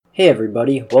Hey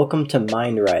everybody, welcome to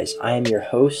MindRise. I am your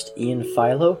host, Ian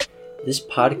Philo. This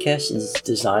podcast is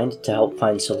designed to help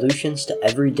find solutions to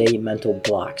everyday mental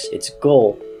blocks. Its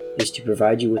goal is to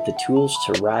provide you with the tools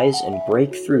to rise and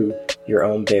break through your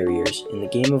own barriers. In the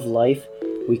game of life,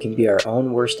 we can be our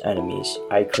own worst enemies.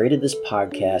 I created this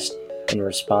podcast in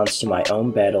response to my own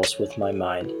battles with my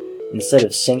mind. Instead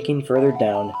of sinking further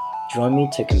down, join me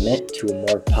to commit to a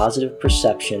more positive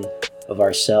perception of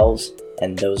ourselves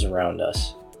and those around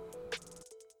us.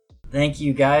 Thank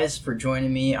you guys for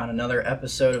joining me on another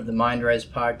episode of the MindRise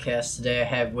podcast. Today I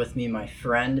have with me my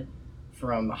friend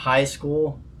from high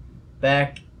school,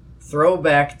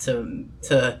 throwback to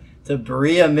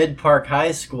Berea Mid-Park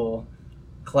High School,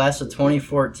 class of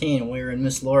 2014. We were in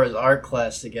Miss Laura's art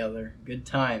class together. Good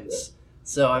times.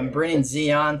 So I'm bringing Z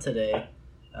on today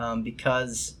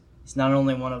because he's not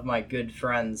only one of my good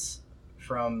friends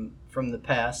from the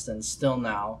past and still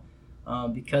now,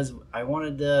 because I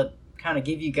wanted to kind of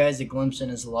give you guys a glimpse in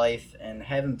his life and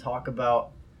have him talk about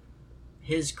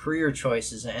his career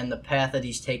choices and the path that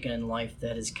he's taken in life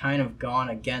that has kind of gone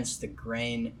against the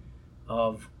grain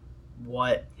of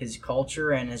what his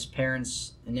culture and his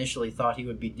parents initially thought he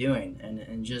would be doing,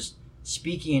 and just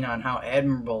speaking on how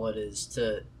admirable it is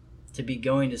to be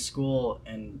going to school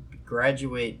and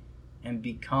graduate and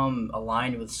become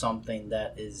aligned with something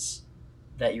that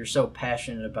you're so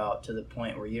passionate about, to the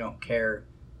point where you don't care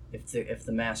if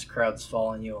the mass crowd's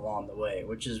following you along the way,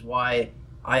 which is why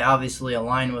I obviously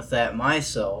align with that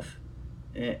myself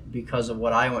because of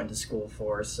what I went to school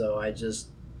for. So I just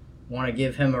want to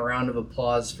give him a round of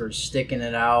applause for sticking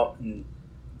it out and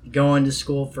going to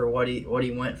school for what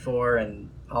he went for,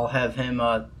 and I'll have him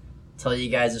tell you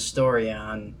guys a story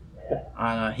on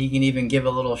he can even give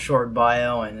a little short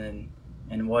bio and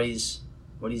what he's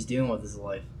doing with his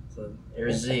life. So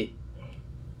here's Z.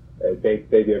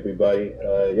 Thank you, everybody.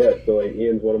 So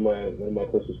Ian's one of my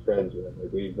closest friends.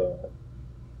 Like we've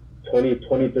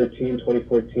 2013,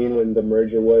 2014, when the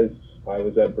merger was, I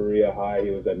was at Berea High, he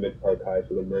was at Mid-Park High,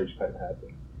 so the merge kind of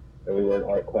happened, and we were in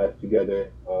art class together.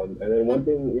 And then one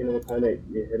thing, kind of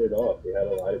you hit it off. We had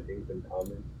a lot of things in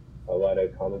common, a lot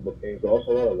of comic book things, but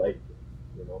also a lot of life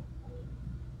things,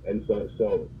 And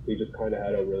so we just kind of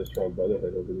had a really strong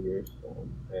brotherhood over the years,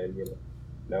 and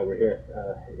now we're here.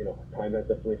 Time has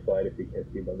definitely flied, if you can't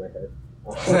see by my head.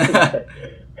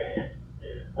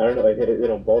 I don't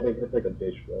know. Balding hits like a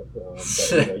bitch, bro.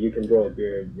 But you can grow a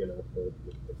beard. So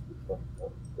it's fun.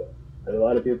 And a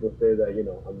lot of people say that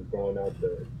I'm growing out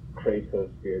the Kratos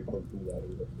beard.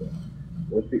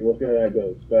 We'll see how that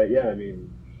goes. But yeah, I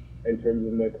mean, in terms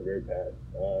of my career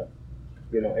path,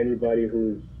 anybody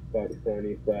who's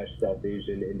Pakistani / South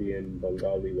Asian, Indian,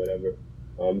 Bengali, whatever.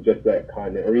 Just that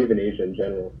continent, or even Asia in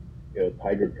general,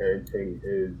 tiger parenting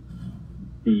is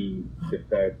the de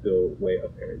facto way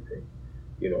of parenting.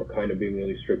 Kind of being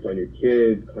really strict on your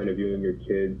kids, kind of viewing your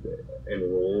kids in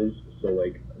roles. So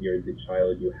like, you're the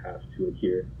child, you have to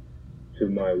adhere to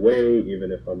my way,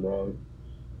 even if I'm wrong.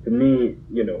 To me,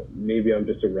 maybe I'm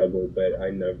just a rebel, but I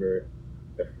never.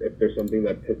 If there's something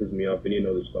that pisses me off, and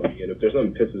this about me, and if there's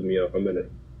something that pisses me off, I'm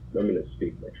gonna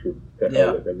speak my truth to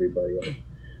hell with everybody else.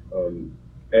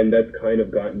 And that's kind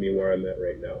of gotten me where I'm at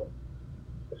right now.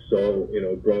 So,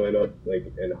 growing up,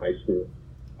 like, in high school,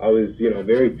 I was,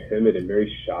 very timid and very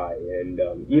shy. And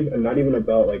not even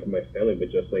about, like, my family,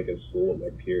 but just, like, in school with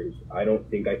my peers. I don't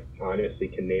think I honestly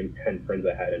can name 10 friends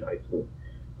I had in high school,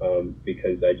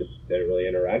 because I just didn't really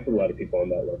interact with a lot of people on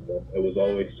that level. It was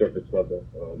always surface level,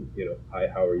 hi,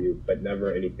 how are you? But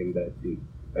never anything that deep.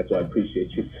 That's why I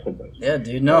appreciate you so much. Yeah,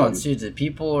 dude. No, the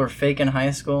people are fake in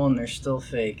high school, and they're still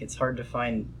fake. It's hard to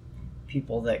find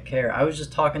people that care. I was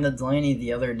just talking to Delaney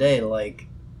the other day,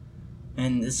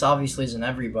 and this obviously isn't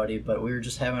everybody, but we were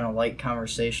just having a light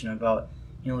conversation about,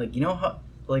 how,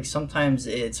 sometimes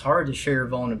it's hard to share your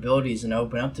vulnerabilities and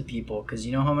open up to people, because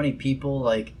how many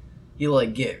people, you,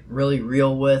 get really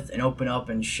real with and open up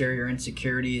and share your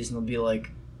insecurities, and they'll be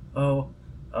like, oh,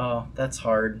 that's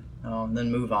hard. And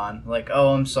then move on.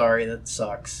 I'm sorry, that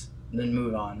sucks. And then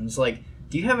move on. And it's like,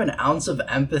 do you have an ounce of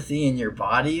empathy in your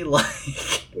body?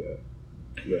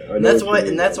 Yeah, and that's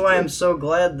why I'm so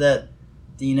glad that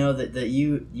you know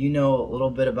a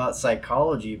little bit about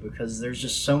psychology, because there's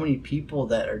just so many people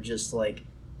that are just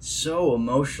so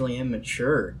emotionally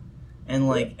immature, and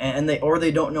and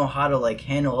they don't know how to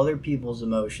handle other people's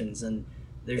emotions, and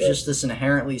there's just this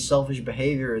inherently selfish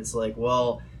behavior. It's like,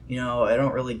 well, I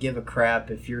don't really give a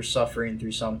crap if you're suffering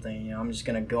through something. I'm just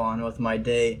going to go on with my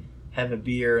day, have a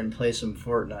beer, and play some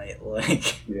Fortnite.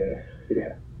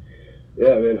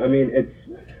 Yeah, man. I mean,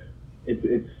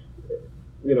 it's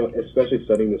especially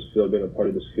studying this field, being a part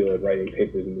of this field, writing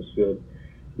papers in this field,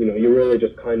 you really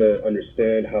just kind of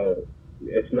understand how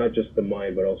it's not just the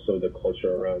mind, but also the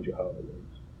culture around you, how it works.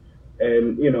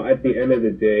 And at the end of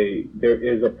the day, there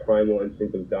is a primal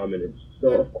instinct of dominance.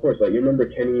 So of course, like you remember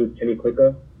Kenny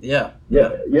Clicka? Yeah,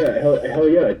 Yeah, yeah, yeah, hell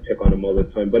yeah, I'd pick on him all the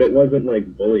time. But it wasn't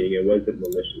like bullying. It wasn't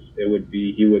malicious. It would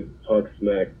be he would talk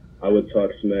smack, I would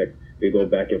talk smack. We go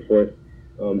back and forth.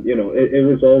 It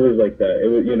was always like that. It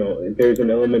was, there's an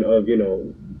element of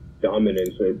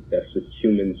dominance. That's just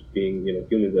humans being,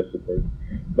 humans, I suppose.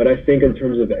 But I think in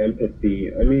terms of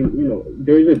empathy, I mean,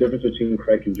 there is a difference between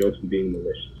cracking jokes and being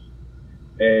malicious.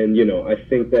 And I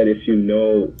think that if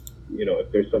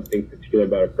if there's something particular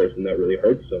about a person that really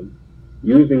hurts them,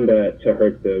 using that to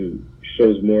hurt them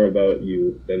shows more about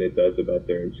you than it does about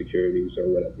their insecurities or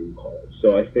whatever you call it.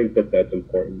 So I think that that's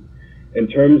important. In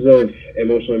terms of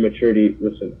emotional immaturity,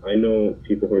 listen, I know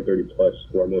people who are 30 plus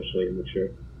who are emotionally immature,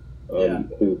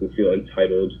 who feel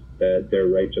entitled that they're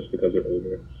right just because they're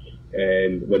older,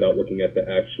 and without looking at the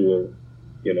actual,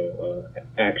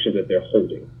 actions that they're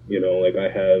holding. Like I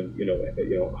have,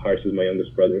 Harsh is my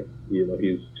youngest brother.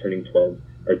 He's turning 12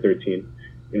 or 13.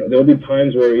 There'll be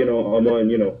times where,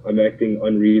 I'm acting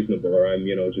unreasonable or I'm,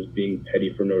 just being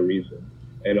petty for no reason.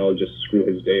 And I'll just screw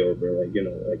his day over.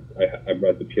 I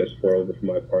brought the PS4 over for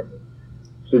my partner.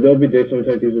 So there'll be days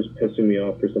sometimes he's just pissing me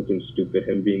off for something stupid,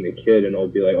 him being a kid, and I'll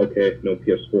be like, okay, no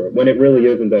PS4. When it really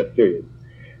isn't that serious.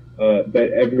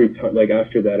 But every time, like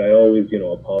after that, I always,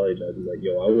 apologize. I'm like,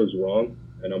 I was wrong,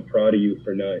 and I'm proud of you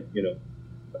for not,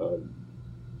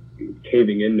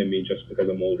 caving into me just because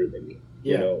I'm older than you.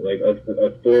 yeah.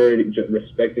 Authority,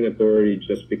 respecting authority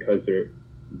just because they're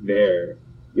there.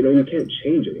 You can't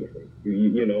change anything.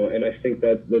 And I think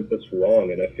that's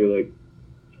wrong. And I feel like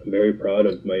I'm very proud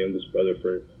of my youngest brother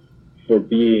for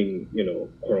being,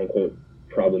 quote unquote,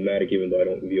 problematic, even though I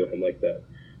don't view him like that.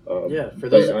 For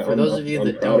those of you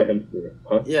that don't,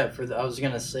 I was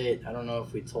gonna say, I don't know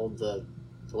if we told the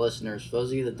listeners. For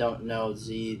those of you that don't know,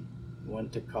 Z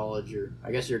went to college, or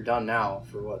I guess you're done now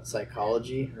for what,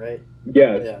 psychology, right?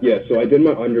 Yeah. So I did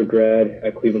my undergrad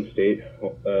at Cleveland State,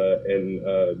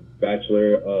 in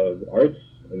Bachelor of Arts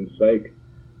in Psych.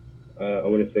 I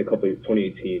want to say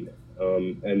 2018,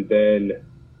 and then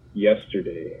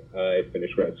yesterday I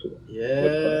finished grad school.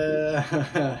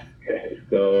 Yeah.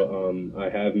 So I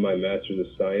have my Master's of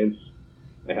Science.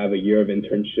 I have a year of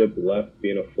internship left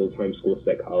being a full-time school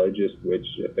psychologist, which,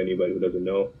 if anybody who doesn't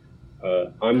know,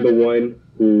 I'm the one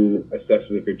who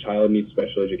assesses if your child needs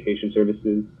special education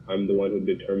services. I'm the one who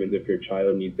determines if your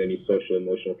child needs any social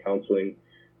emotional counseling.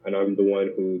 And I'm the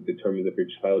one who determines if your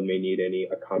child may need any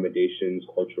accommodations,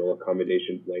 cultural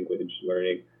accommodations, language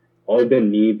learning, all the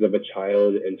needs of a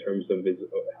child in terms of his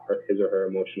or her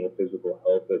emotional, physical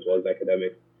health, as well as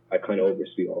academics. I kind of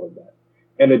oversee all of that.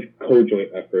 And a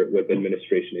co-joint effort with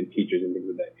administration and teachers and things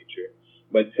of that nature.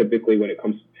 But typically when it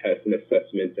comes to tests and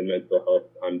assessments and mental health,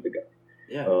 I'm the guy.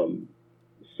 Yeah.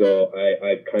 So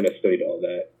I've kind of studied all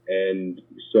that. And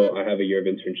so I have a year of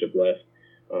internship left.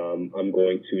 I'm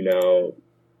going to now,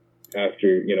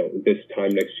 after, this time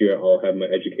next year, I'll have my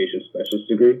education specialist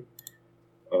degree.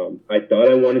 I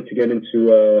thought I wanted to get into,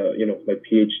 my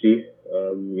PhD,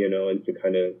 and to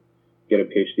kind of get a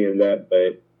PhD in that.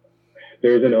 But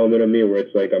there's an element of me where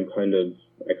it's like I kind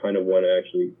of want to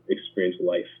actually experience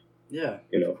life. Yeah,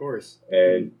 of course.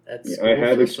 And I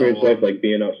have experienced life, like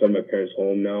being outside my parents'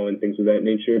 home now and things of that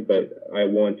nature, but I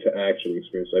want to actually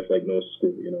experience life like no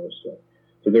school,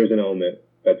 So there's an element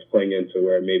that's playing into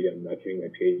where maybe I'm not getting my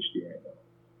PhD right now.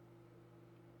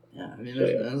 Yeah, I mean,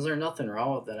 there's nothing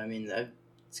wrong with that. I mean,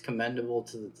 it's commendable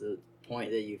to the point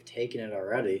that you've taken it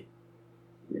already.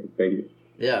 Yeah, thank you.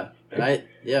 Yeah,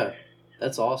 and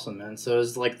that's awesome, man. So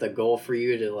is like the goal for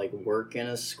you to like work in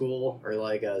a school or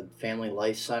like a family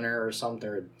life center or something,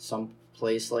 or some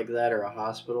place like that, or a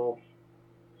hospital?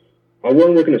 I want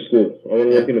to work in a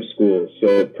school.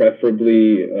 So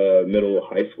preferably middle,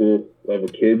 high school level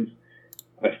kids.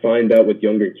 I find that with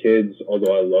younger kids,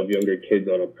 although I love younger kids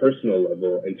on a personal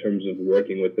level, in terms of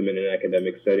working with them in an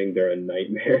academic setting, they're a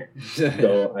nightmare.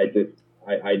 So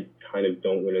I kind of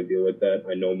don't want to deal with that.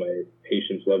 I know my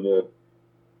patience level.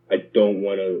 I don't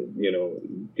want to,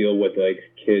 deal with like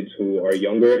kids who are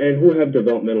younger and who have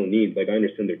developmental needs. Like I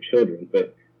understand they're children,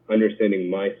 but understanding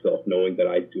myself, knowing that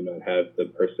I do not have the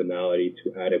personality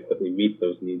to adequately meet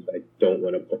those needs, I don't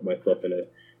want to put myself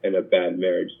in a bad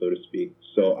marriage, so to speak.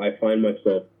 So I find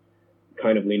myself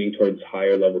kind of leaning towards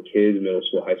higher level kids, middle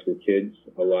school, high school kids.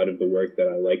 A lot of the work that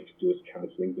I like to do is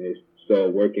counseling based. So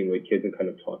working with kids and kind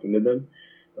of talking to them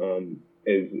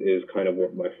is kind of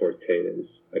what my forte is.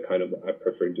 I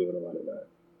prefer doing a lot of that.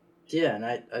 Yeah, and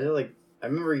I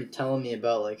remember you telling me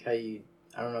about like how you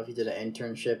I don't know if you did an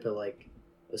internship at like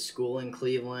a school in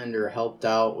Cleveland or helped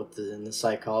out with in the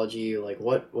psychology. Like,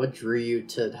 what drew you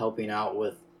to helping out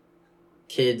with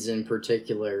kids in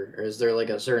particular? Or is there like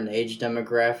a certain age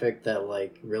demographic that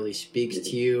like really speaks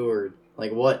to you, or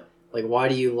like what, like why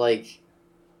do you like?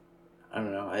 I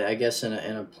don't know. I guess in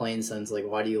a plain sense, like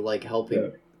why do you like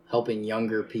helping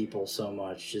younger people so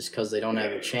much? Just because they don't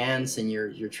have a chance, and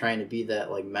you're trying to be that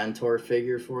like mentor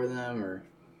figure for them, or?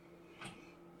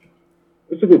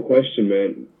 That's a good question,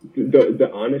 man. The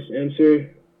honest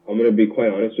answer, I'm gonna be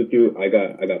quite honest with you. I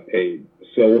got paid.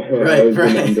 So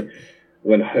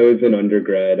when I was in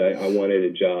undergrad, I wanted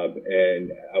a job,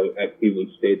 and at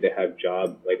Cleveland State they have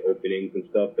job like openings and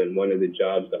stuff. And one of the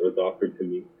jobs that was offered to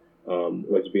me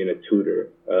was being a tutor,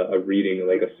 a reading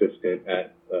like assistant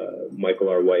at Michael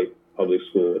R. White Public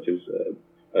School, which is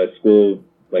a school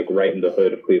like right in the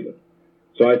hood of Cleveland.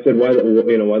 So I said, why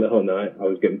the hell not? I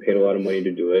was getting paid a lot of money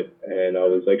to do it, and I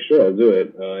was like, sure, I'll do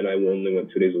it. And I only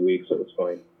went 2 days a week, so it was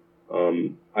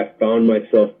fine. I found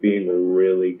myself being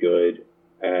really good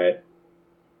at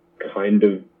kind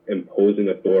of imposing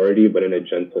authority, but in a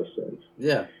gentle sense.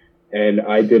 Yeah. And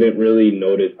I didn't really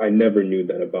notice. I never knew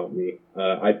that about me.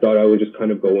 I thought I would just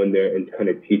kind of go in there and kind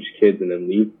of teach kids and then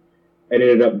leave. It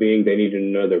ended up being they needed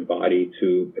another body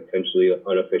to potentially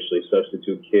unofficially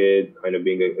substitute kids, kind of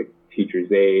being a teacher's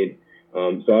aide.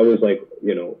 So I was like,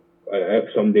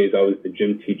 some days I was the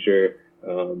gym teacher.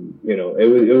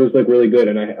 It was like really good.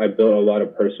 And I built a lot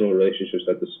of personal relationships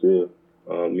at the school.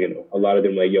 A lot of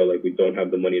them like, yo, like we don't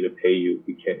have the money to pay you.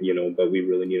 We can't, but we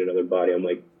really need another body. I'm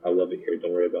like, I love it here.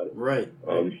 Don't worry about it. Right.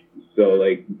 So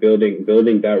like building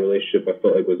that relationship, I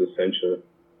felt like was essential.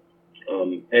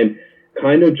 And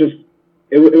kind of just,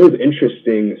 it was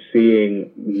interesting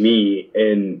seeing me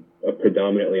in a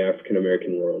predominantly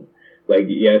African-American world. Like,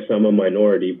 yes, I'm a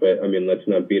minority, but I mean, let's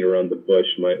not beat around the bush.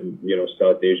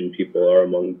 South Asian people are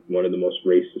among one of the most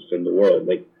racist in the world.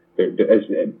 Like,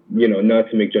 not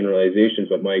to make generalizations,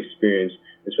 but my experience,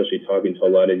 especially talking to a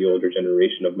lot of the older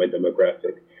generation of my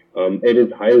demographic, it is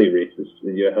highly racist.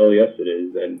 Yeah, hell yes, it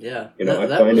is. And yeah, I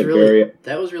find it very.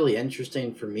 That was really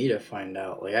interesting for me to find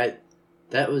out. Like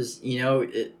that was,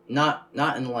 it not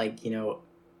in like,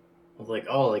 like,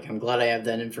 oh, like I'm glad I have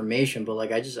that information, but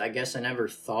like I guess I never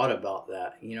thought about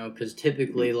that, because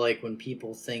typically like when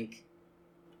people think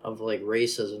of like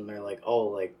racism, they're like, oh,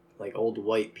 like old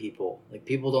white people. Like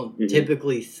people don't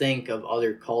typically think of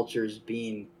other cultures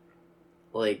being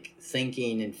like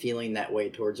thinking and feeling that way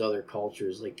towards other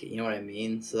cultures. Like, you know what I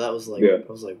mean? So that was like, I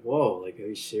was like, whoa, like, are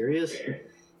you serious?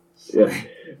 Yeah.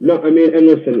 No, I mean, and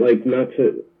listen, like, not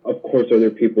to, of course, are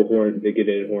there people who aren't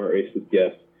bigoted and who aren't racist?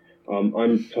 Yes.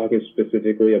 I'm talking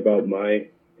specifically about my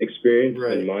experience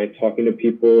and my talking to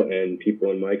people and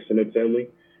people in my extended family.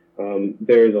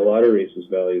 There is a lot of racist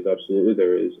values. Absolutely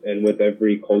there is. And with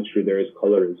every culture, there is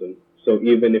colorism. So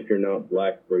even if you're not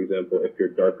black, for example, if you're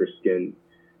darker skinned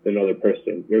than another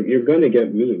person, you're going to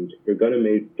get memed. You're going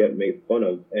to get made fun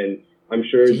of. And I'm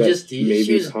sure that's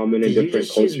maybe common in different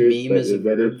cultures.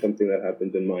 That is something that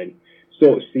happens in mine.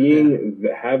 So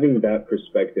having that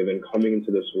perspective and coming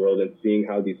into this world and seeing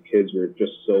how these kids were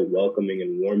just so welcoming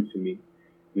and warm to me.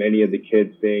 Many of the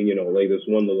kids saying, like this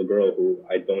one little girl who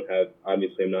I don't have,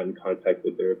 obviously I'm not in contact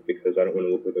with her because I don't want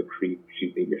to look like a creep.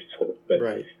 She's 8 years old. But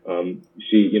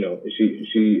she,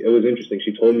 it was interesting.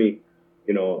 She told me,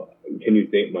 can you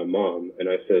date my mom? And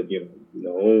I said,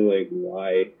 no, like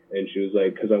why? And she was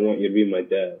like, because I want you to be my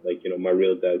dad. Like, my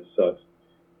real dad sucks.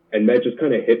 And that just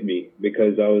kind of hit me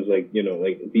because I was like,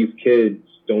 like these kids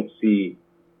don't see,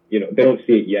 they don't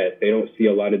see it yet. They don't see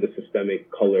a lot of the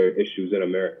systemic color issues in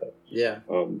America. Yeah.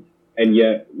 And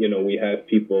yet, we have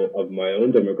people of my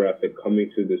own demographic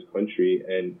coming to this country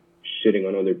and shitting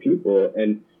on other people.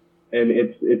 And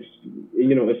it's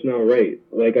it's not right.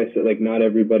 Like I said, like not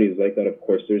everybody's like that. Of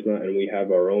course there's not. And we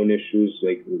have our own issues,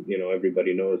 like,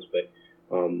 everybody knows. But,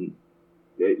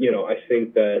 I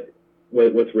think that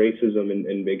with racism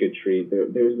and bigotry,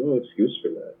 there's no excuse for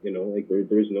that.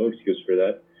 There's no excuse for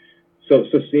that. So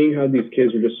seeing how these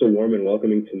kids were just so warm and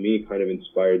welcoming to me kind of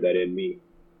inspired that in me.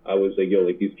 I was like, yo,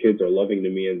 like these kids are loving to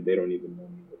me and they don't even know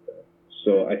me with that.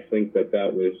 So I think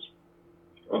that was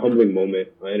a humbling moment.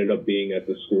 I ended up being at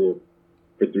the school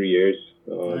for 3 years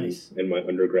in my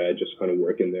undergrad, just kind of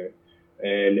working there.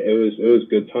 And it was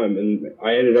good time. And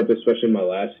I ended up, especially in my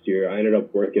last year, I ended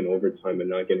up working overtime and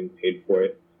not getting paid for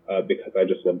it because I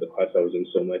just loved the class I was in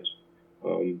so much.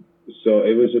 So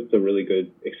it was just a really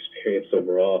good experience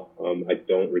overall. I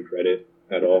don't regret it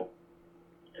at all.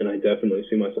 And I definitely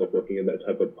see myself working in that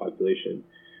type of population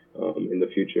in the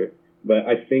future. But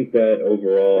I think that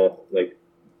overall, like,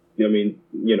 I mean,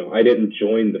 I didn't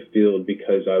join the field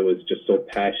because I was just so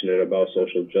passionate about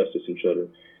social justice and children.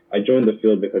 I joined the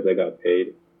field because I got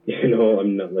paid.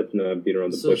 Let's not beat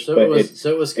around the bush. So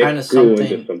it was kind of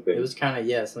something. It was kind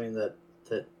of something that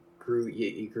grew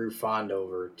you grew fond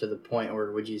over to the point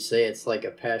where, would you say it's like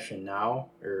a passion now,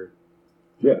 or?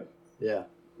 Yeah. Yeah.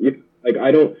 Like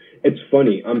it's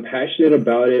funny. I'm passionate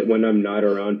about it when I'm not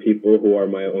around people who are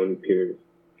my own peers.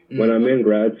 When I'm in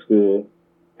grad school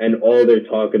and all they're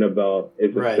talking about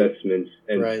is assessments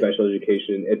and special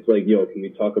education, it's like, yo, can we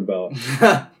talk about,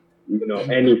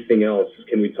 anything else?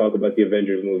 Can we talk about the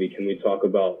Avengers movie? Can we talk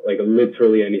about like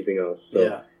literally anything else?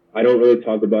 So I don't really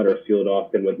talk about our field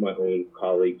often with my own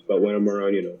colleagues, but when I'm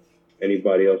around,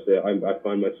 anybody else, I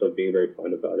find myself being very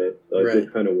fond about it. So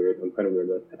it's kind of weird. I'm kind of weird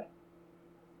about that.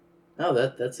 No,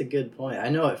 that's a good point. I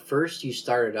know at first you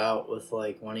started out with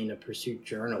like wanting to pursue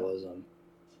journalism.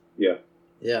 Yeah.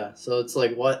 Yeah. So it's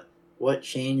like what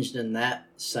changed in that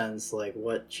sense? Like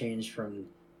what changed from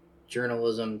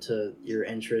journalism to your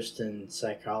interest in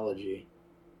psychology?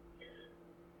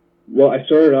 Well, I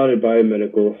started out at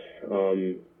biomedical,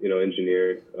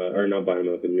 engineer, or not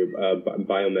biomedical engineer,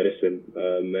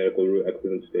 biomedicine, medical route at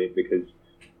Cleveland State, because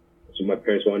that's what my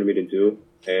parents wanted me to do,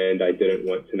 and I didn't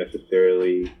want to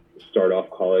necessarily start off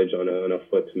college on a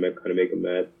foot to kind of make them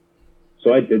mad.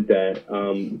 So I did that.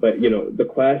 But, the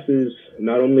classes,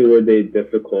 not only were they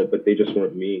difficult, but they just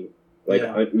weren't me. Like,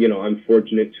 I'm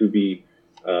fortunate to be,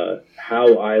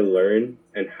 how I learn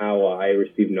and how I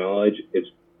receive knowledge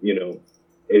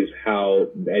is how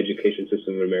the education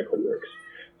system in America works.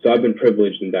 So I've been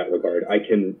privileged in that regard. I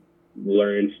can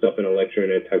learn stuff in a lecture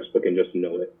and a textbook and just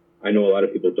know it. I know a lot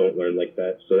of people don't learn like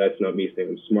that. So that's not me saying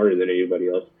I'm smarter than anybody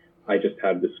else. I just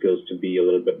have the skills to be a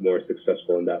little bit more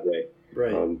successful in that way.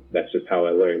 Right. That's just how I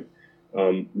learn.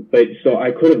 But so I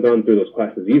could have gone through those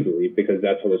classes easily because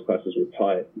that's how those classes were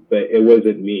taught. But it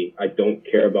wasn't me. I don't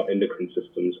care about endocrine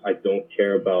systems. I don't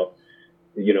care about,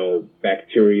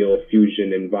 bacterial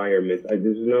fusion environments.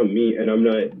 This is not me. And I'm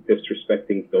not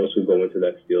disrespecting those who go into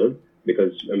that field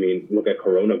because, look at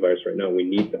coronavirus right now. We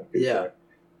need that. Yeah.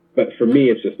 But for me,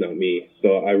 it's just not me.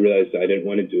 So I realized I didn't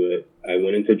want to do it. I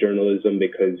went into journalism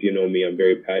because, me, I'm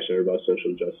very passionate about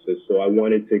social justice. So I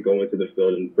wanted to go into the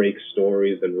field and break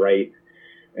stories and write.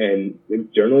 And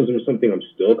journalism is something I'm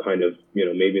still kind of,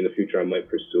 maybe in the future I might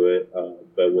pursue it,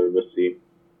 but we'll see.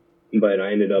 But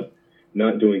I ended up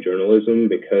not doing journalism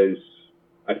because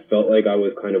I felt like I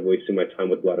was kind of wasting my time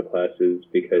with a lot of classes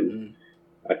because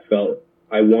I felt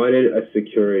I wanted a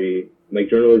security. Like,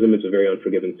 journalism is a very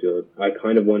unforgiving field. I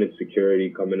kind of wanted security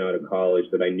coming out of college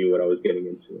that I knew what I was getting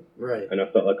into. Right. And I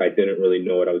felt like I didn't really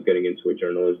know what I was getting into with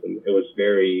journalism.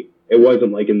 It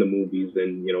wasn't like in the movies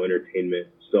and, entertainment.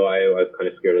 So I was kind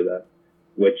of scared of that,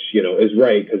 which, is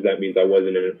right because that means I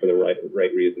wasn't in it for the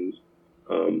right reasons.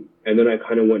 And then I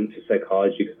kind of went into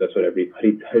psychology because that's what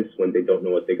everybody does when they don't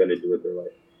know what they're going to do with their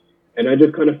life. And I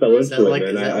just kind of fell into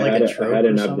it, man. I had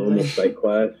an abnormal psych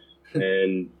class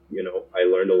and, I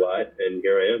learned a lot and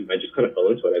here I am. I just kind of fell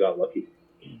into it. I got lucky.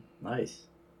 Nice.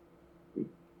 Did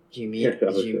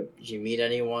you meet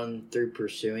anyone through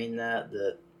pursuing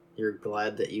that you're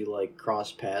glad that you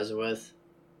crossed paths with?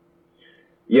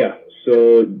 Yeah.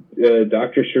 So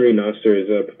Dr. Shuri Nasser is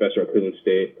a professor at Cleveland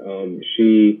State.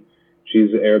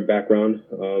 She's Arab background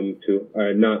too.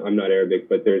 I'm not Arabic,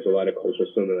 but there's a lot of cultural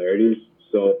similarities.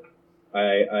 So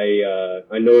I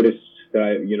noticed that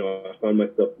I found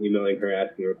myself emailing her,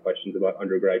 asking her questions about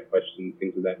undergrad questions,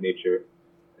 things of that nature,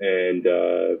 and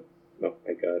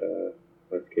I got a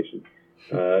notification.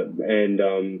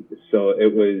 So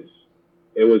it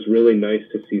was really nice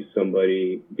to see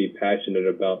somebody be passionate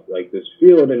about this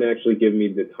field and actually give me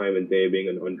the time and day being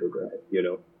an undergrad,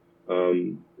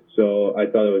 So I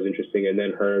thought it was interesting. And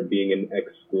then her being an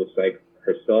ex-school psych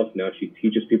herself, now she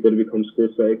teaches people to become school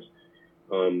psychs.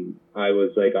 I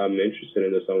was like, I'm interested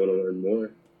in this. I want to learn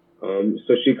more.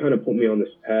 So she kind of put me on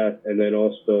this path. And then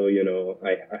also,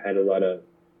 I had a lot of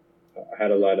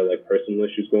personal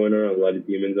issues going on, a lot of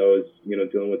demons I was,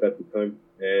 dealing with at the time.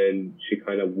 And she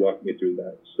kind of walked me through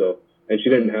that. So, and she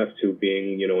didn't have to,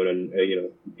 being,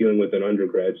 dealing with an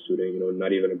undergrad student,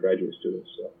 not even a graduate student.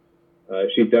 So,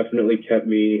 she definitely kept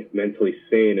me mentally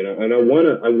sane. And I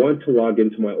want to log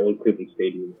into my old Cleveland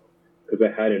State email because I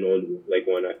had an old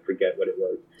one. I forget what it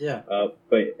was. Yeah.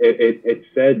 But it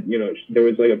said, there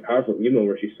was a powerful email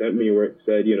where she sent me where it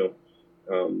said,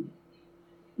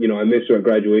 I missed your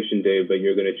graduation day, but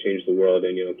you're going to change the world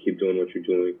and, keep doing what you're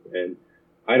doing. And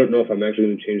I don't know if I'm actually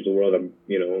going to change the world.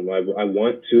 I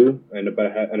want to, but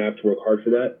I have to work hard for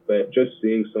that. But just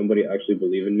seeing somebody actually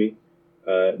believe in me,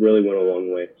 really went a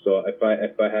long way. So if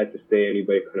I had to say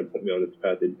anybody kind of put me on this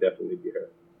path, it'd definitely be her.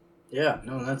 Yeah,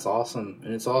 no, that's awesome.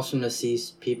 And it's awesome to see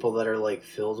people that are like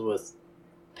filled with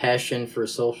passion for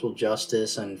social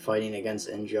justice and fighting against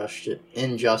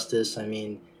injustice. I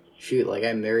mean, shoot, like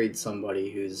I married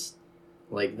somebody who's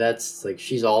like that's like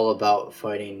she's all about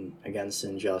fighting against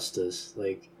injustice.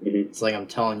 Like it's like I'm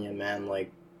telling you, man,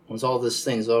 like once all this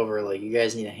thing's over, like you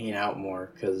guys need to hang out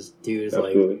more cuz dude,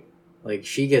 like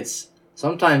she gets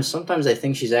sometimes I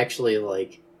think she's actually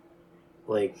like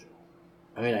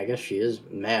I mean, I guess she is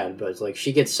mad, but it's like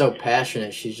she gets so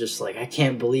passionate. She's just like, I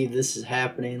can't believe this is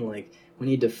happening. Like, we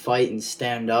need to fight and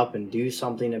stand up and do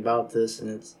something about this.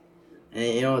 And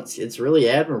it's really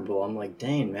admirable. I'm like,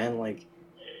 dang, man, like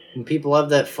when people have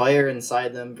that fire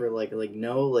inside them for like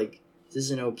no, like this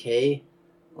isn't okay.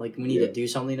 Like we need to do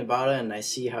something about it. And I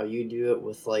see how you do it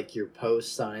with like your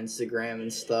posts on Instagram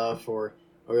and stuff, or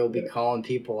you'll be calling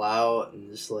people out and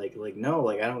just like no,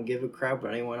 like I don't give a crap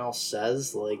what anyone else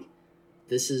says. Like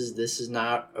this is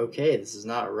not okay. This is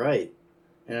not right.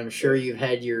 And I'm sure you've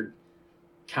had your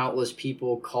countless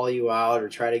people call you out or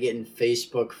try to get in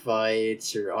Facebook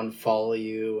fights or unfollow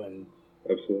you and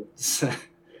absolutely.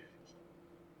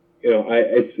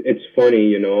 It's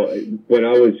funny, when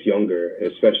I was younger,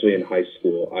 especially in high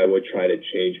school, I would try to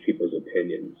change people's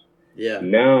opinions. Yeah.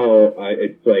 Now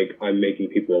it's like I'm making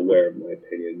people aware of my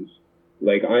opinions.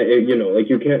 Like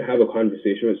you can't have a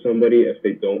conversation with somebody if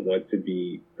they don't want to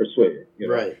be persuaded.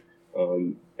 Right.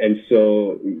 And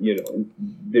so you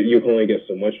can only get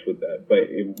so much with that. But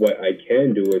what I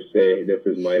can do is say, this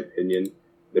is my opinion.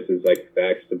 This is like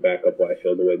facts to back up why I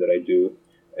feel the way that I do.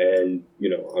 And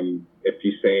if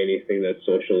you say anything that's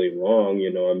socially wrong,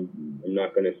 I'm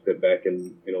not going to sit back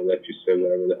and let you say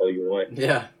whatever the hell you want.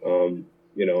 Yeah.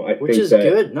 I which think is that,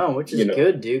 good. No, which is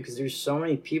good, dude, because there's so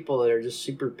many people that are just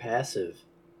super passive.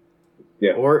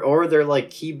 Yeah. Or they're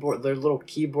like they're little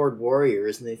keyboard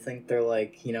warriors, and they think they're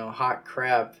like hot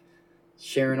crap,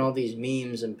 sharing all these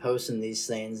memes and posting these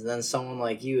things, and then someone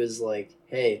like you is like,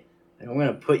 hey, I'm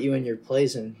gonna put you in your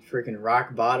place and freaking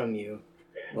rock bottom you,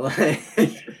 like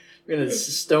I'm gonna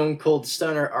Stone Cold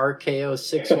Stunner RKO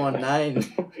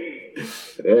 619.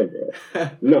 Yeah, bro.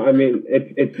 No, I mean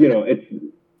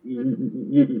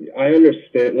I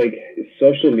understand, like,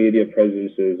 social media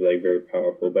presence is like very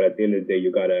powerful, but at the end of the day,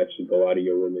 you got to actually go out of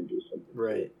your room and do something.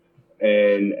 Right.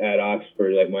 And at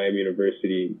Oxford, like Miami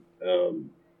University, I'm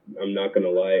not gonna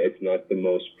lie, it's not the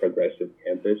most progressive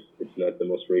campus. It's not the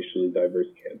most racially diverse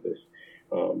campus.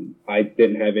 I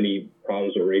didn't have any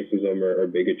problems with racism or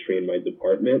bigotry in my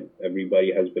department.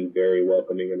 Everybody has been very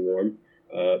welcoming and warm.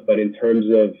 But in terms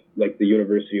of like the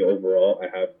university overall, I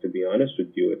have to be honest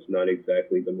with you, it's not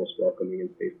exactly the most welcoming and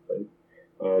safe place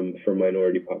for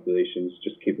minority populations,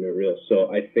 just keeping it real.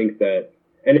 So I think that,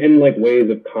 and like ways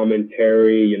of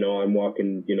commentary, I'm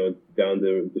walking, down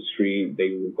the street, they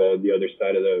go the other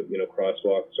side of the,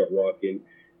 crosswalk, start walking.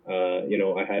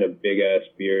 I had a big ass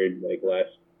beard like last,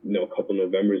 a couple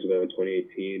Novembers ago in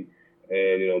 2018.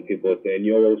 And, people are saying,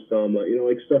 yo, Osama,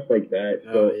 like stuff like that.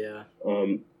 So, yeah.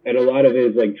 And a lot of it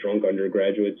is like drunk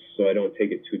undergraduates, so I don't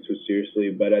take it too seriously.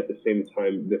 But at the same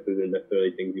time, this isn't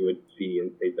necessarily things you would see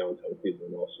in, say, downtown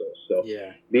Cleveland also. So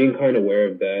being kind of aware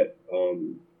of that,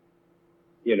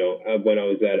 when I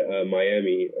was at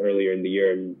Miami earlier in the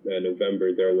year in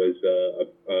November, there was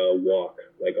a walk,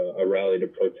 like a rally to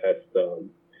protest a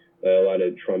lot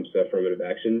of Trump's affirmative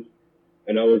actions.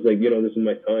 And I was like, this is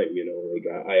my time, like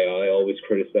I always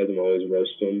criticize him, I always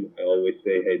roast him. I always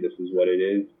say, hey, this is what it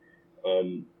is.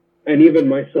 And even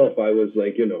myself, I was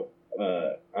like,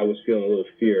 I was feeling a little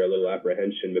fear, a little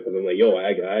apprehension, because I'm like, yo,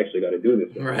 I actually got to do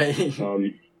this. Right.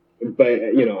 But,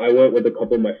 I went with a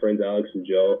couple of my friends, Alex and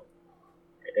Joe,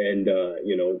 and,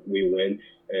 we went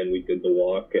and we did the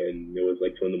walk, and it was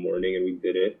like 2 a.m, and we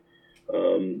did it.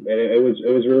 And it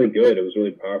was really good. It was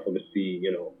really powerful to see,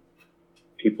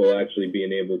 people actually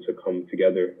being able to come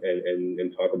together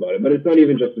and talk about it. But it's not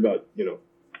even just about,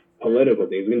 political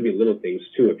things. It's going to be little things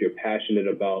too. If you're passionate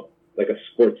about like a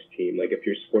sports team, like if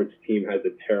your sports team has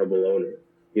a terrible owner,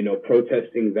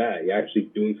 protesting that, you're actually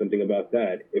doing something about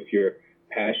that. If you're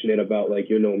passionate about,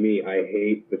 like, me, I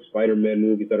hate the Spider-Man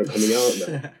movies that are coming out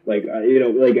now. Like,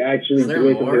 like actually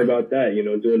doing something about that,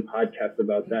 doing podcasts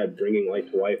about that, bringing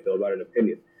light to why I feel about an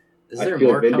opinion. I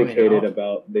feel vindicated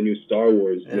about the new Star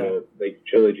Wars, like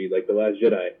trilogy, like The Last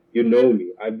Jedi.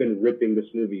 Me. I've been ripping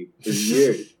this movie for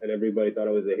years, and everybody thought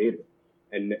I was a hater.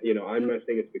 And, I'm not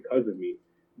saying it's because of me,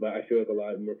 but I feel like a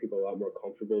lot more people are a lot more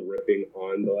comfortable ripping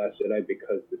on The Last Jedi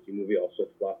because this movie also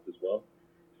flopped as well.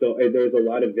 So there's a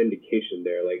lot of vindication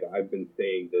there. Like, I've been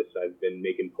saying this. I've been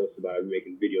making posts about it. I've been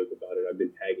making videos about it. I've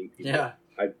been tagging people. Yeah.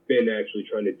 I've been actually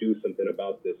trying to do something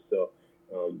about this. So,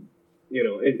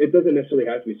 it doesn't necessarily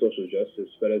have to be social justice,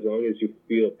 but as long as you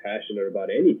feel passionate about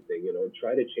anything,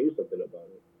 try to change something about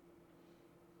it.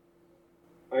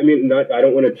 I mean, I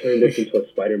don't want to turn this into a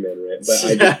Spider-Man rant, but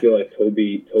I just feel like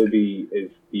Toby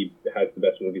has the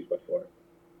best movies by far.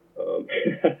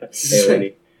 Hey,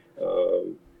 Lenny.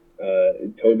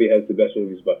 Toby has the best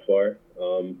movies by far.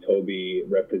 Toby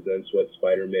represents what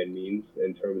Spider-Man means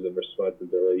in terms of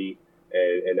responsibility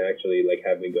and actually like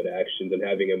having good actions and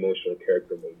having emotional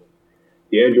character moments.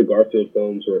 The Andrew Garfield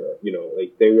films were,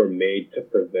 they were made to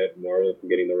prevent Marvel from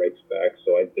getting the rights back,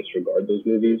 so I disregard those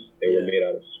movies. They were made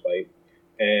out of spite.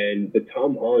 And the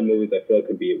Tom Holland movies, I feel like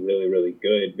could be really, really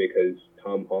good because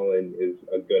Tom Holland is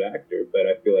a good actor, but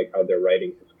I feel like how they're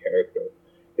writing his character,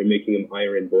 they're making him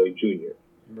Iron Boy Jr.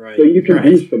 Right. So you can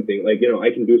do something, like, I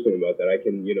can do something about that. I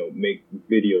can, make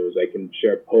videos, I can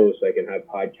share posts, I can have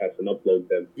podcasts and upload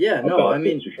them. Yeah, no, I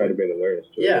mean, to try to bring awareness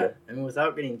to it. Yeah, and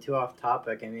without getting too off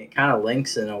topic, I mean, it kind of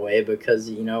links in a way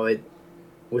because,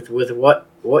 with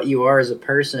what you are as a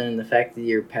person and the fact that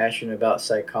you're passionate about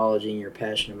psychology and you're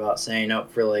passionate about standing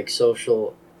up for, like,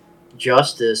 social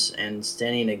justice and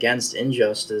standing against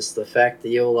injustice, the fact that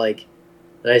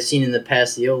that I've seen in the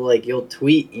past, you'll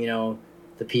tweet,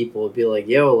 the people would be like,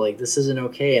 yo, like, this isn't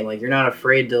okay, and, like, you're not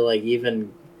afraid to, like,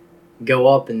 even go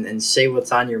up and say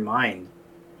what's on your mind,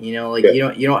 you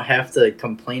don't have to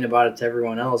complain about it to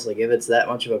everyone else, like, if it's that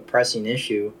much of a pressing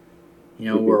issue,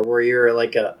 where you're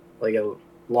like a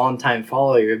long-time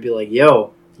follower, you'd be like,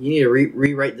 yo, you need to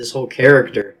rewrite this whole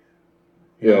character,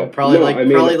 probably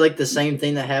like the same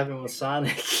thing that happened with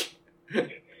Sonic.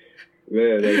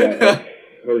 Man,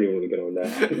 I don't even want to get on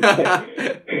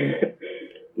that.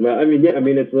 Well, I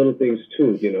mean, it's little things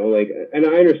too, and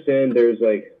I understand there's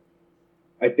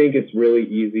I think it's really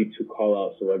easy to call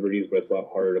out celebrities, but it's a lot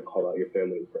harder to call out your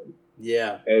family and friends.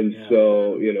 Yeah. And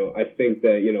so, I think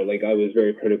that, I was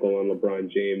very critical on LeBron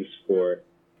James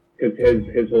because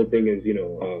his whole thing is,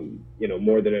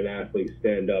 more than an athlete,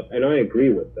 stand up. And I agree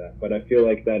with that, but I feel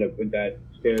like that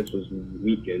stance was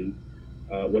weakened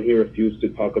when he refused to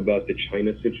talk about the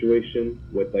China situation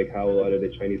with how a lot of the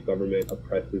Chinese government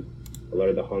oppresses a lot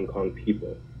of the Hong Kong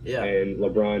people. Yeah. And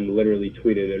LeBron literally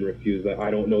tweeted and refused that. I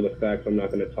don't know the facts. I'm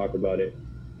not going to talk about it.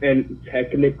 And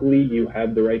technically, you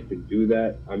have the right to do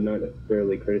that. I'm not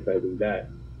necessarily criticizing that.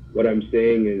 What I'm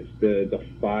saying is the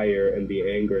fire and the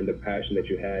anger and the passion that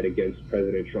you had against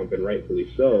President Trump, and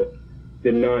rightfully so,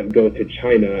 did not go to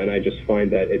China. And I just find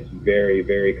that it's very,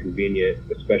 very convenient,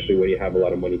 especially when you have a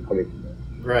lot of money coming from that.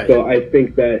 Right. So I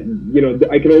think that,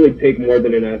 I can only take more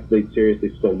than an athlete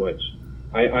seriously so much.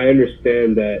 I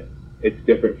understand that it's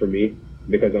different for me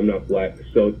because I'm not black.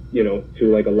 So, to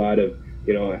a lot of,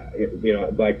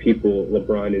 black people,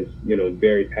 LeBron is,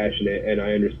 very passionate, and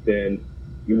I understand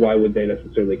why would they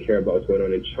necessarily care about what's going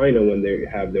on in China when they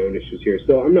have their own issues here.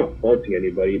 So I'm not faulting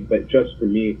anybody, but just for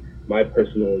me, my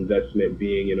personal investment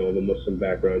being, of a Muslim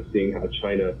background, seeing how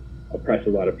China oppressed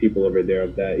a lot of people over there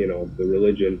of that, the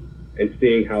religion, and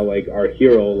seeing how our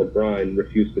hero LeBron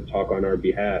refused to talk on our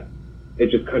behalf, it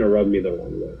just kind of rubbed me the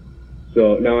wrong way.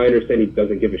 So now I understand he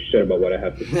doesn't give a shit about what I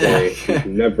have to say. He's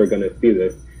never going to see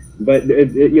this. But,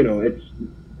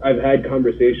 I've had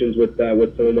conversations with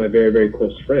some of my very, very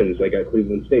close friends, like at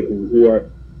Cleveland State, who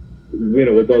are,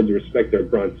 with all due respect, they're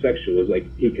bronzexuals.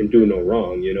 He can do no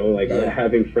wrong,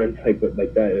 having friends like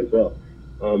that as well.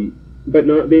 But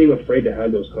not being afraid to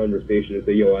have those conversations and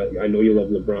say, yo, I know you love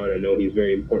LeBron. I know he's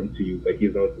very important to you, but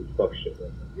he's on some fuck shit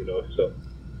right now, so.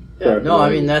 Yeah, no, I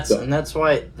mean, that's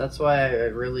why I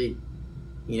really,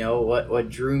 what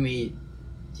drew me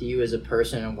to you as a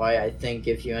person, and why I think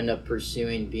if you end up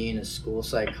pursuing being a school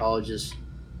psychologist,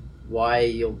 why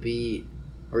you'll be,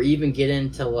 or even get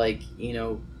into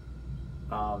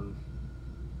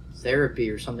therapy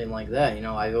or something like that.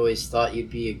 I've always thought you'd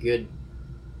be a good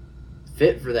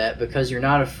fit for that because you're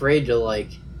not afraid to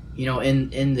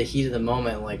in the heat of the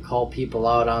moment, call people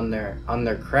out on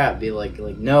their crap, be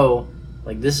no,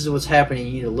 this is what's happening,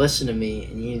 you need to listen to me,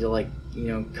 and you need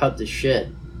to cut the shit.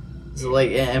 So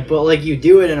but you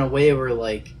do it in a way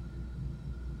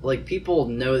where people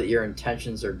know that your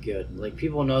intentions are good.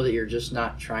 People know that you're just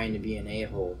not trying to be an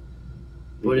a-hole.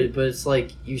 But it's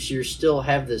you still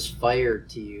have this fire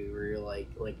to you where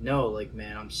you're no,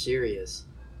 man, I'm serious.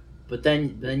 But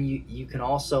then you can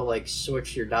also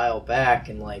switch your dial back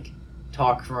and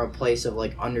talk from a place of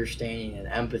understanding and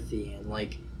empathy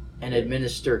and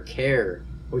administer care,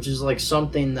 which is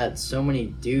something that so many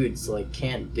dudes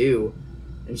can't do,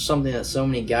 and something that so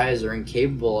many guys are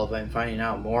incapable of. I'm finding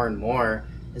out more and more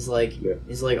is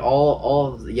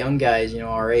all of the young guys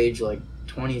our age,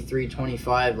 23,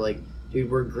 25, dude,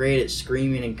 we're great at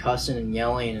screaming and cussing and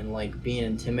yelling and like being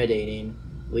intimidating.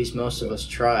 At least most of us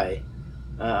try.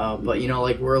 But you know,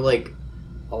 like we're like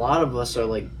a lot of us are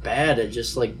like bad at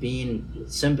just like being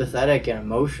sympathetic and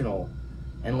emotional,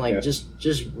 and like just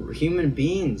human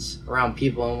beings around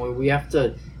people, and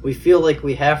we feel like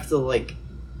we have to like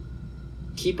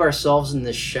keep ourselves in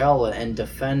this shell and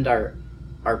defend our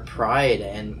pride,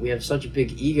 and we have such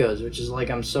big egos, which is like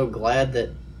I'm so glad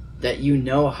that you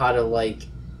know how to like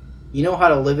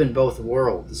live in both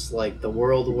worlds, like the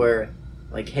world where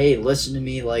like, hey, listen to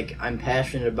me, like I'm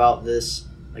passionate about this,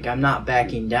 like I'm not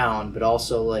backing down, but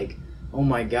also like, oh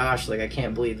my gosh, like I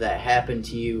can't believe that happened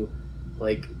to you,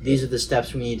 like these are the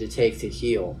steps we need to take to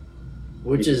heal,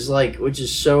 which is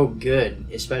so good,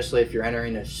 especially if you're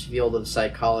entering a field of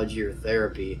psychology or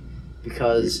therapy,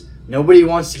 because nobody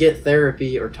wants to get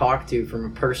therapy or talk to from a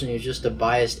person who's just a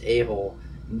biased a-hole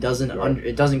and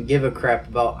doesn't give a crap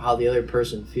about how the other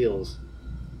person feels.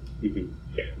 Mm-hmm.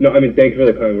 No, I mean, thanks for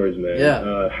the kind words, man. Yeah.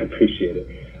 I appreciate it.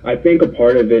 I think a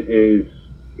part of it is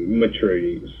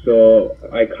maturity. So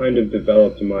I kind of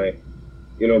developed my,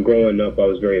 growing up, I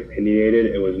was very opinionated.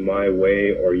 It was my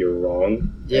way or you're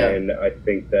wrong. Yeah. And I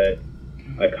think that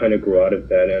I kind of grew out of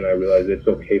that, and I realized it's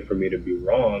okay for me to be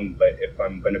wrong, but if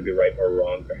I'm going to be right or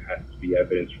wrong, there has to be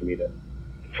evidence for me to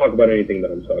talk about anything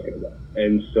that I'm talking about.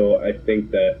 And so I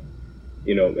think that,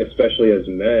 especially as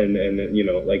men, and,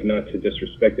 like not to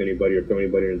disrespect anybody or throw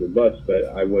anybody under the bus, but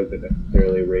I wasn't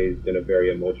necessarily raised in a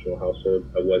very emotional household.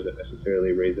 I wasn't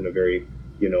necessarily raised in a very,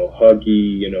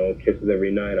 huggy, kisses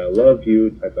every night, I love you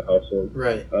type of household.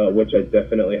 Right. Which I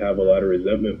definitely have a lot of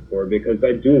resentment for, because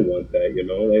I do want that,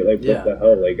 what the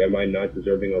hell? Like, am I not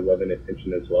deserving of love and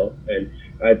attention as well? And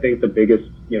I think the biggest,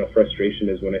 frustration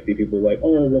is when I see people like,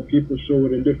 oh, well, people show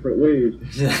it in different ways,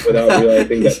 without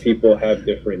realizing that people have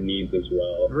different needs as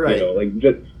well. Right. Like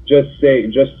just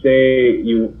say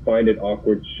you find it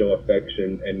awkward to show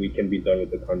affection, and we can be done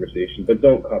with the conversation. But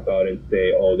don't cop out and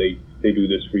say, oh, they do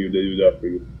this for you, they do that for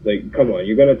you. Like, come on,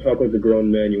 you're gonna talk with a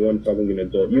grown man, you want to talk with an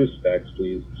adult, use facts,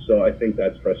 please. So I think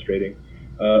that's frustrating.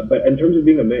 But in terms of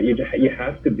being a man, you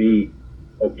have to be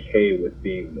okay with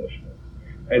being emotional.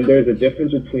 And there's a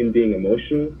difference between being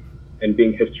emotional and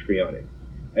being histrionic.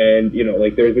 And,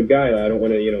 like there's a guy, I don't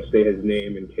want to, say his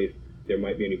name in case there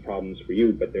might be any problems for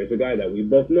you, but there's a guy that we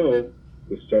both know,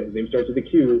 his name starts with a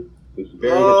Q, who's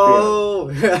very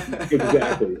histrionic.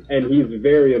 Exactly. And he's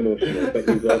very emotional, but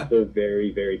he's also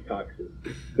very, very toxic.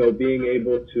 So being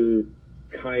able to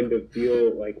kind of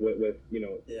deal like with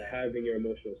having your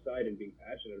emotional side and being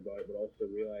passionate about it, but also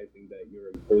realizing that you're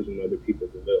imposing other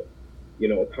people's will,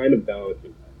 kind of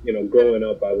balancing that. Growing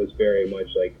up, I was very much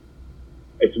like,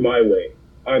 it's my way,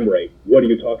 I'm right, what are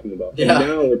you talking about? Yeah. And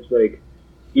now it's like,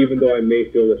 even though I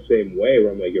may feel the same way,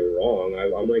 where I'm like, you're wrong,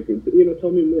 I'm like,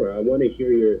 tell me more. I want to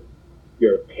hear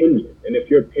your opinion. And if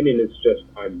your opinion is just,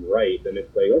 I'm right, then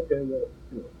it's like, okay, well,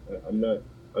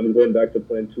 I'm going back to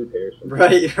playing Tooth or something.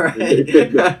 Right.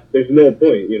 There's no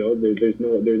point,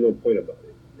 there's no point about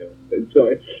it. So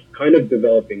it's kind of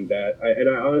developing that. I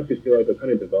honestly feel like I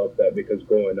kind of developed that because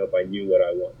growing up, I knew what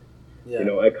I wanted.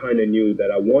 Yeah. I kind of knew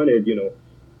that I wanted,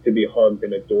 to be hugged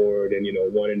and adored, and,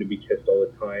 wanting to be kissed all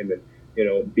the time, and,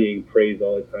 being praised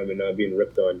all the time and not being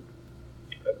ripped on.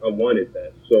 I wanted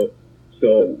that.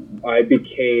 So I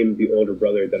became the older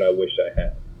brother that I wish I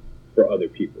had for other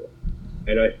people.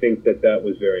 And I think that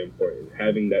was very important,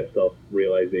 having that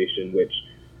self-realization, which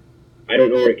I don't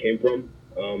know where it came from.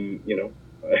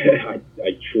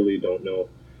 I truly don't know.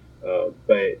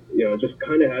 But, just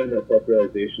kind of having that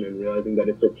self-realization and realizing that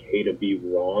it's okay to be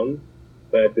wrong,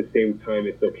 but at the same time,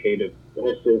 it's okay to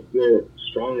also feel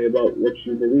strongly about what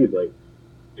you believe. Like,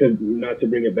 not to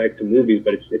bring it back to movies,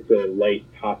 but it's a light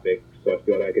topic, so I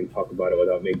feel like I can talk about it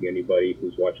without making anybody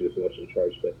who's watching this emotionally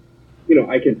charged. But,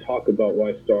 I can talk about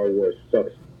why Star Wars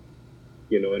sucks.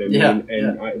 You know what I mean? Yeah,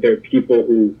 and there are people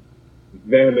who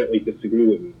vehemently disagree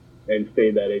with me and say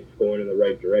that it's going in the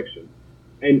right direction.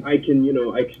 And I can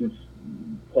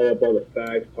pull up all the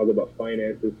facts, talk about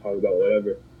finances, talk about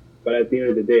whatever. But at the end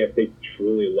of the day, if they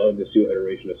truly love this new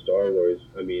iteration of Star Wars,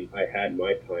 I mean, I had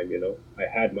my time, I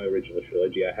had my original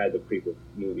trilogy, I had the prequel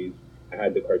movies, I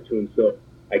had the cartoons, so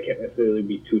I can't necessarily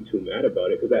be too mad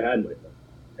about it because I had my time.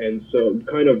 And so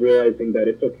kind of realizing that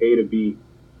it's okay to be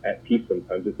at peace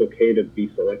sometimes. It's okay to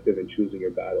be selective in choosing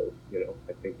your battles,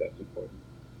 I think that's important.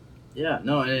 Yeah,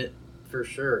 no, for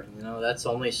sure. That's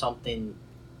only something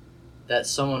that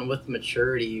someone with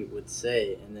maturity would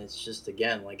say, and it's just,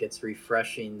 again, like it's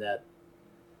refreshing that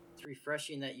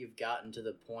you've gotten to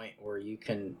the point where you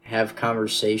can have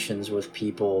conversations with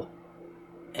people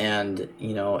and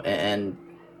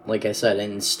like I said,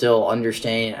 instill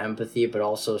understanding and empathy, but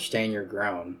also stand your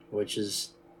ground, which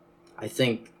is, I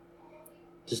think,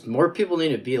 just more people need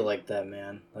to be like that,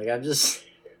 man. Like, I'm just,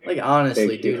 like,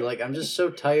 honestly, dude, like, I'm just so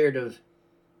tired of,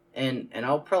 and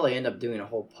I'll probably end up doing a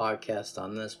whole podcast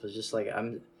on this, but just, like,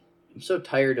 I'm so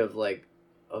tired of, like,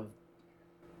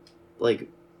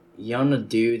 young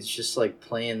dudes just, like,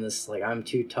 playing this, like, I'm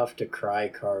too tough to cry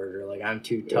card, or, like, I'm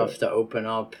too tough to open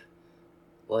up,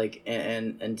 like,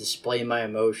 and display my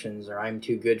emotions, or I'm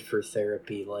too good for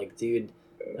therapy. Like, dude,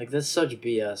 like, that's such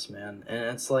BS, man.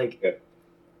 And it's like,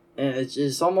 and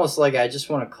it's almost like I just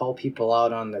want to call people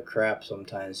out on their crap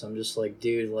sometimes. I'm just like,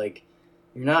 dude, like,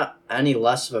 you're not any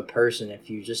less of a person if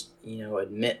you just,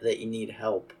 admit that you need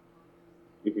help.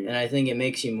 Mm-hmm. And I think it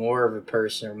makes you more of a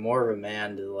person, or more of a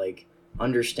man, to, like,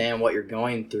 understand what you're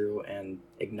going through and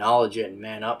acknowledge it and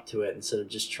man up to it, instead of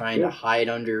just trying to hide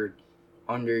under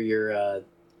your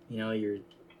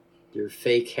your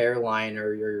fake hairline,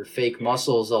 or your fake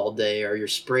muscles all day, or your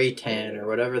spray tan, or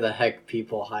whatever the heck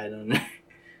people hide under.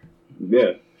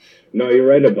 Yeah, no, you're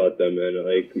right about that, man.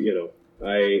 Like,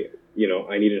 I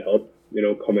needed help,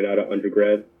 coming out of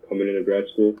undergrad, coming into grad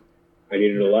school. I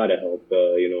needed a lot of help,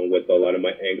 with a lot of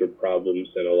my anger problems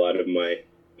and a lot of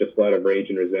rage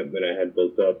and resentment I had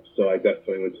built up. So I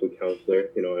definitely went to a counselor.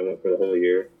 I went for the whole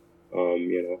year.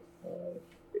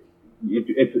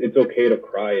 It's okay to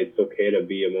cry. It's okay to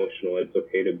be emotional. It's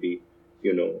okay to be,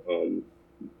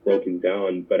 broken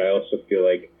down. But I also feel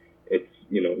like it's,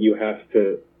 you have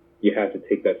to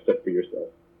take that step for yourself.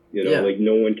 Like,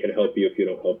 no one can help you if you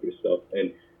don't help yourself.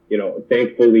 And,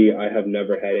 thankfully, I have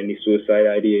never had any suicide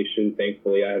ideation.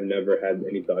 Thankfully, I have never had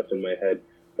any thoughts in my head.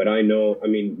 But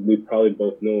we probably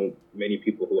both know many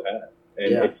people who have.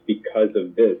 And it's because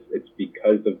of this. It's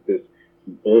because of this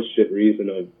bullshit reason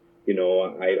of,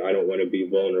 I don't want to be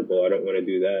vulnerable. I don't want to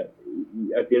do that.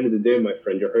 At the end of the day, my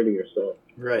friend, you're hurting yourself.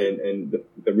 Right. And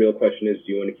the real question is,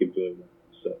 do you want to keep doing that?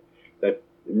 So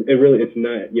it's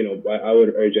not, I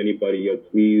would urge anybody,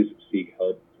 please seek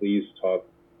help. Please talk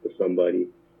to somebody.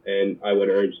 And I would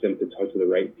urge them to talk to the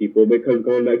right people, because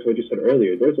going back to what you said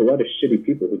earlier, there's a lot of shitty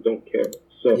people who don't care.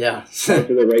 So talk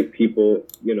to the right people,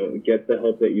 get the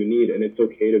help that you need. And it's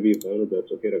okay to be vulnerable.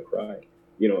 It's okay to cry.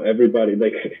 Everybody,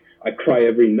 like, I cry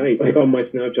every night, like, on my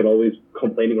Snapchat, always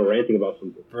complaining or ranting about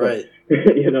something. Right. So,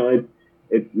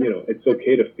 it's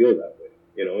okay to feel that way.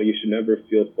 You should never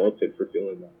feel faulted for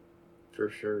feeling that. For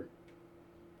sure.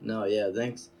 No, yeah,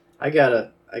 thanks. I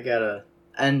gotta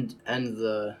end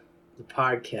the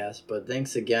podcast, but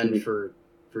thanks again for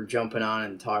jumping on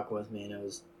and talking with me, and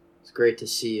it's great to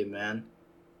see you, man.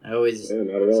 It's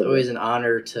always an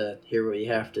honor to hear what you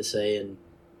have to say, and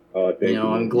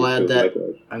I'm glad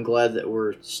that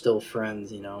we're still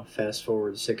friends. Fast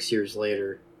forward 6 years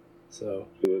later, so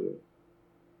absolutely.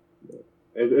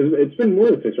 It's been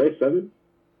more than 6, right? 7.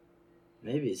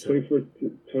 Maybe so.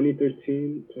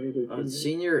 2013.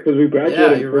 Senior. Because we graduated.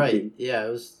 Yeah, you're right. Yeah, it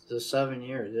was 7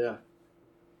 years. Yeah.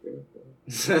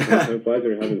 Time flies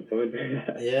when you're having fun.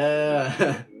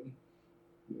 Yeah.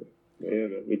 Yeah,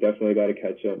 man. We definitely got to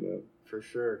catch up, man. For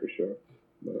sure.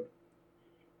 But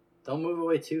don't move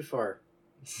away too far.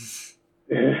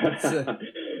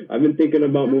 I've been thinking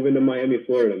about moving to Miami,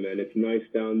 Florida, man. It's nice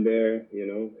down there,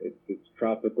 It's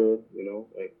tropical,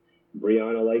 like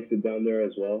Brianna likes it down there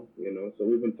as well, So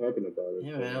we've been talking about it.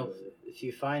 Yeah, man. If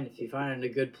you find a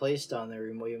good place down there,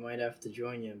 you might have to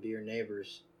join you and be your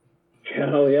neighbors.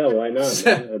 Hell yeah, why not?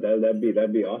 That'd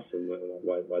be awesome.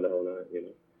 Why the hell not?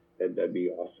 That'd be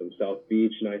awesome. South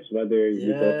Beach, nice weather.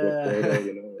 You both love Florida.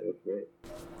 It was great.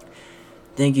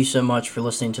 Thank you so much for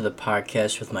listening to the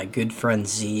podcast with my good friend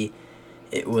Z.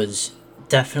 It was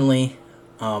definitely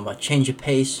a change of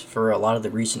pace for a lot of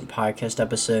the recent podcast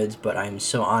episodes, but I'm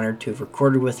so honored to have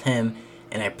recorded with him,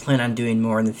 and I plan on doing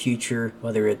more in the future,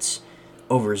 whether it's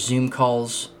over Zoom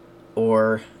calls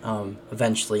or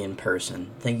eventually in person.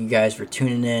 Thank you guys for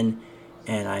tuning in,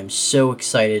 and I'm so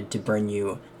excited to bring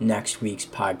you next week's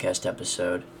podcast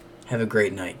episode. Have a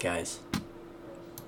great night, guys.